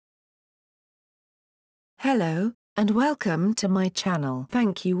Hello, and welcome to my channel.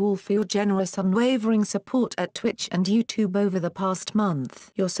 Thank you all for your generous unwavering support at Twitch and YouTube over the past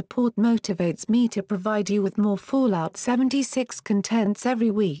month. Your support motivates me to provide you with more Fallout 76 contents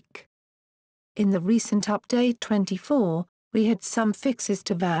every week. In the recent update 24, we had some fixes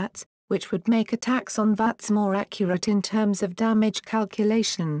to VATS, which would make attacks on VATS more accurate in terms of damage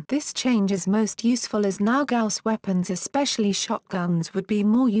calculation. This change is most useful as now Gauss weapons, especially shotguns, would be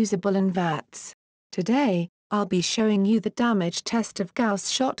more usable in VATS. Today, I'll be showing you the damage test of Gauss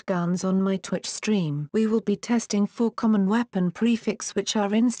shotguns on my Twitch stream. We will be testing 4 common weapon prefix which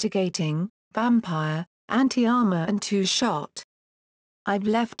are instigating, vampire, anti-armor and 2-shot. I've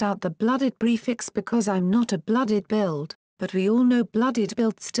left out the blooded prefix because I'm not a blooded build, but we all know blooded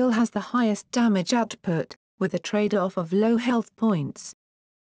build still has the highest damage output, with a trade-off of low health points.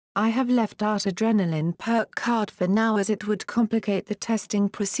 I have left out adrenaline perk card for now as it would complicate the testing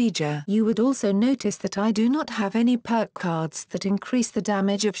procedure. You would also notice that I do not have any perk cards that increase the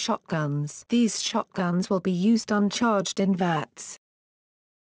damage of shotguns. These shotguns will be used uncharged in VATS.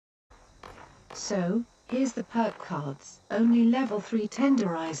 So, here's the perk cards. Only level 3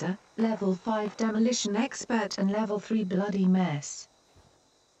 Tenderizer, level 5 Demolition Expert and level 3 Bloody Mess.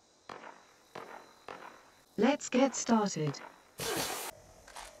 Let's get started.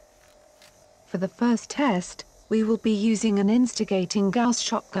 For the first test, we will be using an instigating Gauss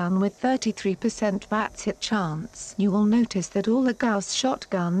shotgun with 33% VATS hit chance. You will notice that all the Gauss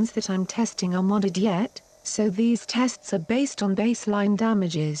shotguns that I'm testing are modded yet, so these tests are based on baseline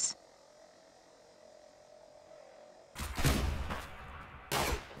damages.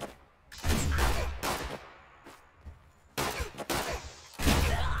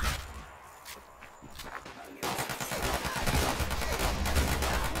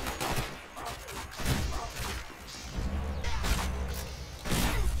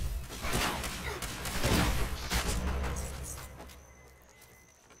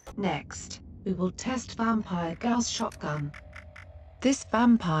 Next, we will test Vampire Gauss Shotgun. This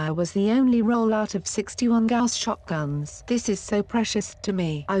Vampire was the only roll out of 61 Gauss shotguns. This is so precious to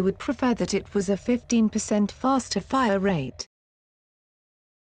me. I would prefer that it was a 15% faster fire rate.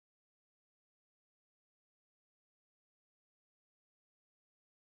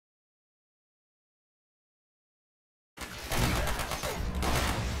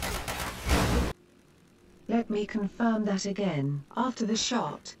 Let me confirm that again. After the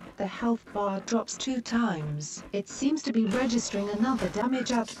shot, the health bar drops 2 times. It seems to be registering another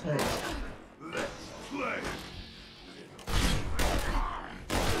damage output. Let's play.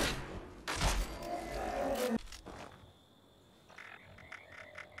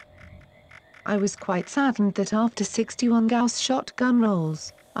 I was quite saddened that after 61 Gauss shotgun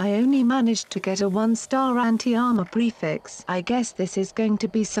rolls, I only managed to get a 1-star anti-armor prefix. I guess this is going to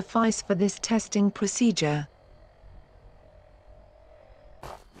be suffice for this testing procedure.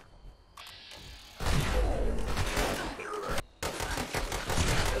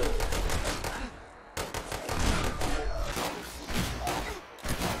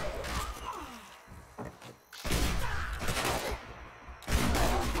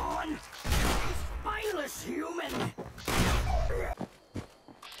 Spineless human!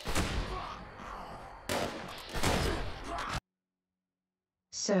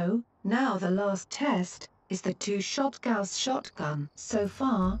 So, now the last test is the 2-shot Gauss shotgun. So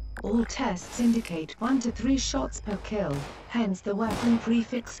far, all tests indicate 1 to 3 shots per kill, hence the weapon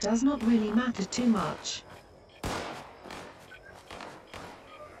prefix does not really matter too much.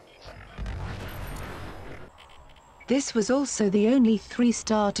 This was also the only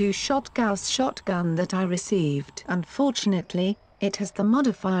 3-star 2-shot Gauss shotgun that I received. Unfortunately, it has the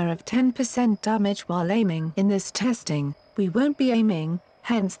modifier of 10% damage while aiming. In this testing, we won't be aiming,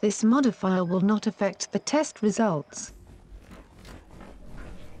 hence this modifier will not affect the test results.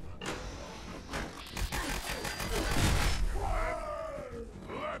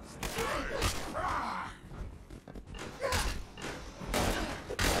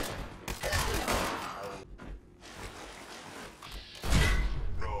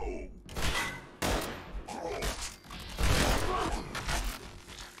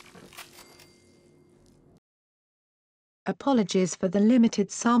 Apologies for the limited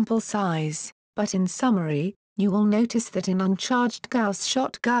sample size, but in summary, you will notice that an uncharged Gauss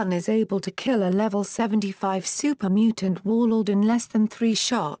shotgun is able to kill a level 75 super mutant warlord in less than 3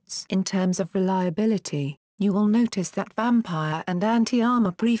 shots. In terms of reliability, you will notice that vampire and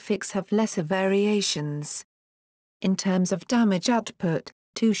anti-armor prefix have lesser variations. In terms of damage output,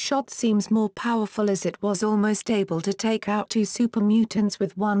 2-shot seems more powerful as it was almost able to take out 2 super mutants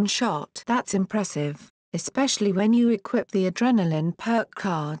with 1 shot. That's impressive, especially when you equip the adrenaline perk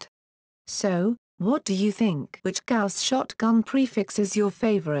card. So, What do you think? Which Gauss shotgun prefix is your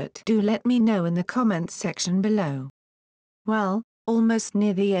favorite? Do let me know in the comments section below. Well, almost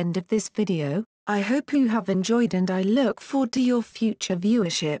near the end of this video. I hope you have enjoyed and I look forward to your future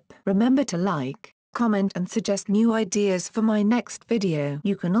viewership. Remember to like, comment and suggest new ideas for my next video.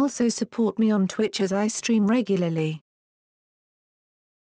 You can also support me on Twitch as I stream regularly.